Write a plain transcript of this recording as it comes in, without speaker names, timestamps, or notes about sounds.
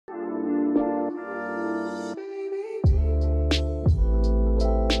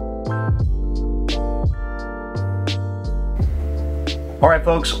Alright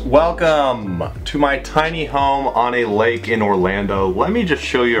folks, welcome to my tiny home on a lake in Orlando. Let me just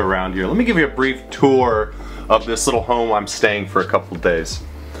show you around here. Let me give you a brief tour of this little home I'm staying for a couple of days.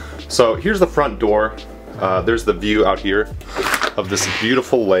 So here's the front door. There's the view out here of this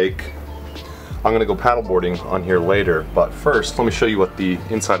beautiful lake. I'm gonna go paddleboarding on here later, but first let me show you what the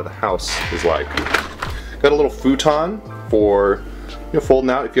inside of the house is like. Got a little futon for folding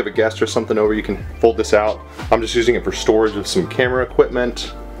out. If you have a guest or something over, you can fold this out. I'm just using it for storage of some camera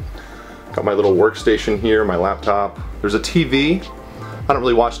equipment. Got my little workstation here, my laptop. There's a TV. I don't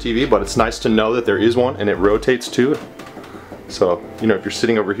really watch TV, but it's nice to know that there is one and it rotates too. So, if you're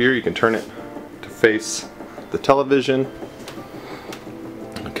sitting over here, you can turn it to face the television.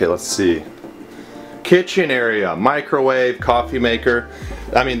 Okay, let's see. Kitchen area, microwave, coffee maker.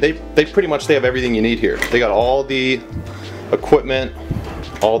 I mean, they pretty much have everything you need here. They got all the equipment,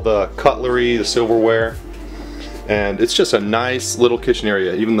 all the cutlery, the silverware, and it's just a nice little kitchen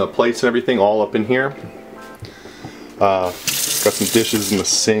area. Even the plates and everything all up in here. Got some dishes in the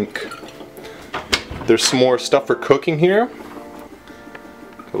sink. There's some more stuff for cooking here.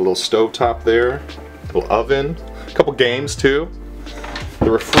 Got a little stove top there, a little oven, a couple games too.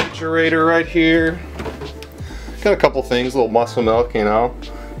 The refrigerator right here. Got a couple things, a little muscle milk,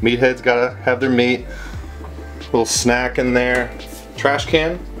 Meatheads gotta have their meat. Little snack in there. Trash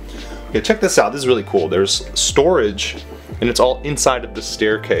can. Okay, check this out. This is really cool. There's storage, and it's all inside of the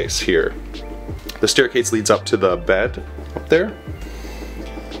staircase here. The staircase leads up to the bed up there.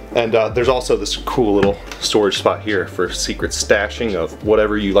 And there's also this cool little storage spot here for secret stashing of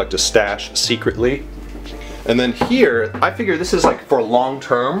whatever you like to stash secretly. And then here, I figure this is like for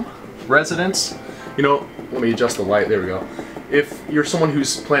long-term residents. Let me adjust the light. There we go. If you're someone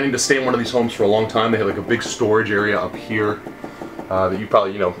who's planning to stay in one of these homes for a long time, they have like a big storage area up here that you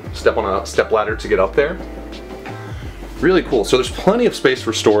probably, step on a step ladder to get up there. Really cool. So there's plenty of space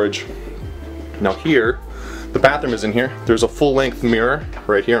for storage. Now here, the bathroom is in here. There's a full-length mirror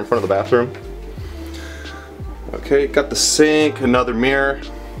right here in front of the bathroom. Okay, got the sink, another mirror,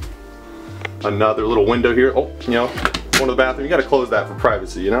 another little window here. Oh, one of the bathroom. You got to close that for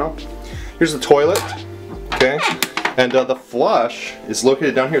privacy, Here's the toilet. Okay. And the flush is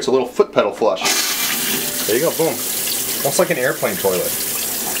located down here. It's a little foot pedal flush. There you go, boom. Almost like an airplane toilet.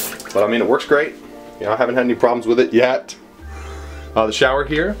 But I mean, it works great. I haven't had any problems with it yet. The shower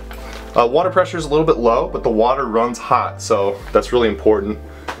here. Water pressure is a little bit low, but the water runs hot, so that's really important.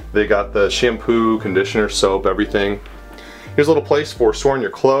 They got the shampoo, conditioner, soap, everything. Here's a little place for storing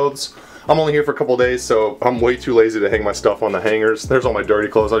your clothes. I'm only here for a couple days, so I'm way too lazy to hang my stuff on the hangers. There's all my dirty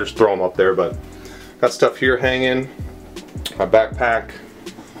clothes. I'll just throw them up there, but got stuff here hanging. My backpack.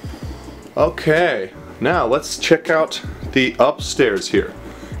 Okay, now let's check out the upstairs here.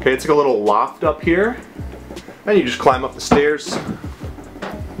 Okay, it's like a little loft up here, and you just climb up the stairs,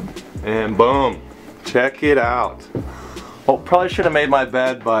 and boom, check it out. Well, probably should have made my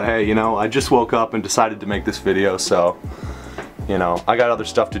bed, but hey, I just woke up and decided to make this video, so I got other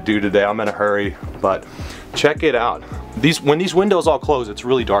stuff to do today. I'm in a hurry, but check it out. When these windows all close, it's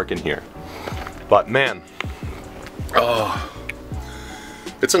really dark in here. But man,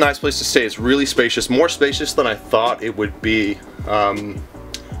 it's a nice place to stay. It's really spacious, more spacious than I thought it would be.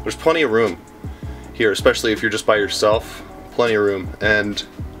 There's plenty of room here, especially if you're just by yourself. Plenty of room. And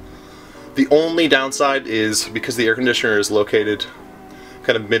the only downside is because the air conditioner is located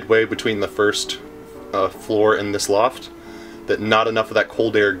kind of midway between the first floor and this loft, that not enough of that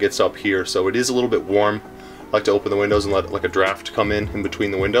cold air gets up here. So it is a little bit warm. I like to open the windows and let like a draft come in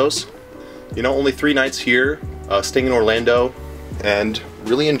between the windows. Only 3 nights here, staying in Orlando, and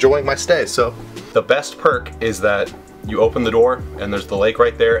really enjoying my stay. So the best perk is that you open the door and there's the lake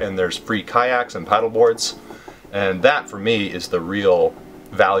right there, and there's free kayaks and paddle boards, and that for me is the real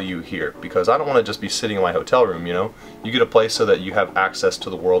value here, because I don't want to just be sitting in my hotel room. You get a place so that you have access to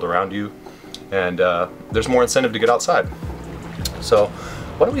the world around you, and there's more incentive to get outside. So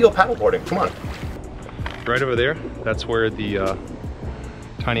why don't we go paddleboarding? Come on. Right over there, that's where the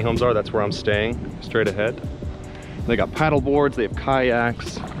tiny homes are. That's where I'm staying, straight ahead. They got paddle boards, they have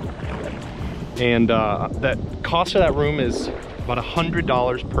kayaks, and that cost of that room is about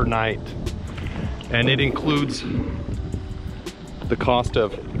 $100 per night, and it includes the cost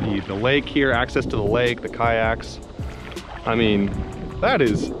of the lake here, access to the lake, the kayaks. I mean, that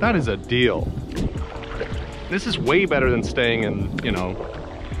is a deal. This is way better than staying in,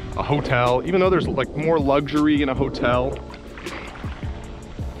 a hotel, even though there's like more luxury in a hotel.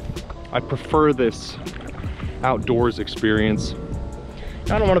 I prefer this outdoors experience.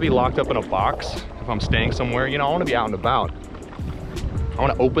 I don't want to be locked up in a box if I'm staying somewhere. I want to be out and about. I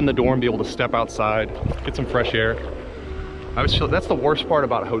want to open the door and be able to step outside, get some fresh air. I always feel that's the worst part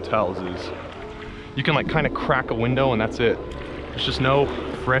about hotels is you can like kind of crack a window and that's it. There's just no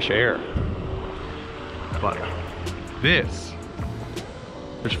fresh air. But this,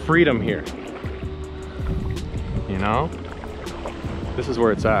 there's freedom here. You know? This is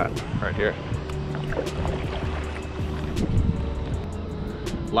where it's at, right here.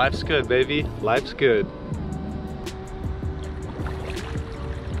 Life's good, baby. Life's good.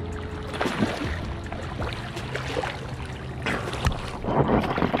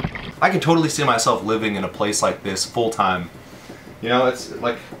 I can totally see myself living in a place like this full time. You know, it's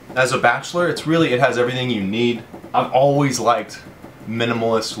like, as a bachelor, it has everything you need. I've always liked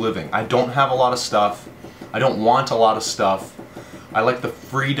minimalist living. I don't have a lot of stuff. I don't want a lot of stuff. I like the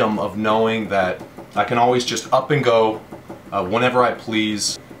freedom of knowing that I can always just up and go whenever I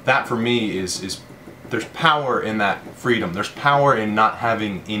please. That for me is there's power in that freedom. There's power in not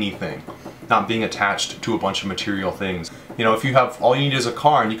having anything, not being attached to a bunch of material things. You know, if you have, all you need is a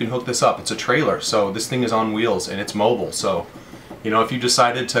car and you can hook this up. It's a trailer, so this thing is on wheels and it's mobile. So, you know, if you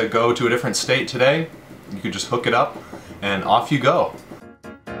decided to go to a different state today, you could just hook it up and off you go.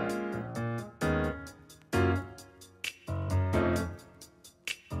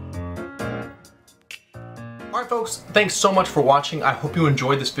 Alright folks, thanks so much for watching. I hope you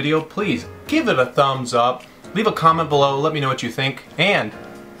enjoyed this video. Please give it a thumbs up, leave a comment below, let me know what you think, and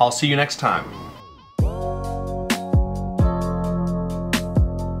I'll see you next time.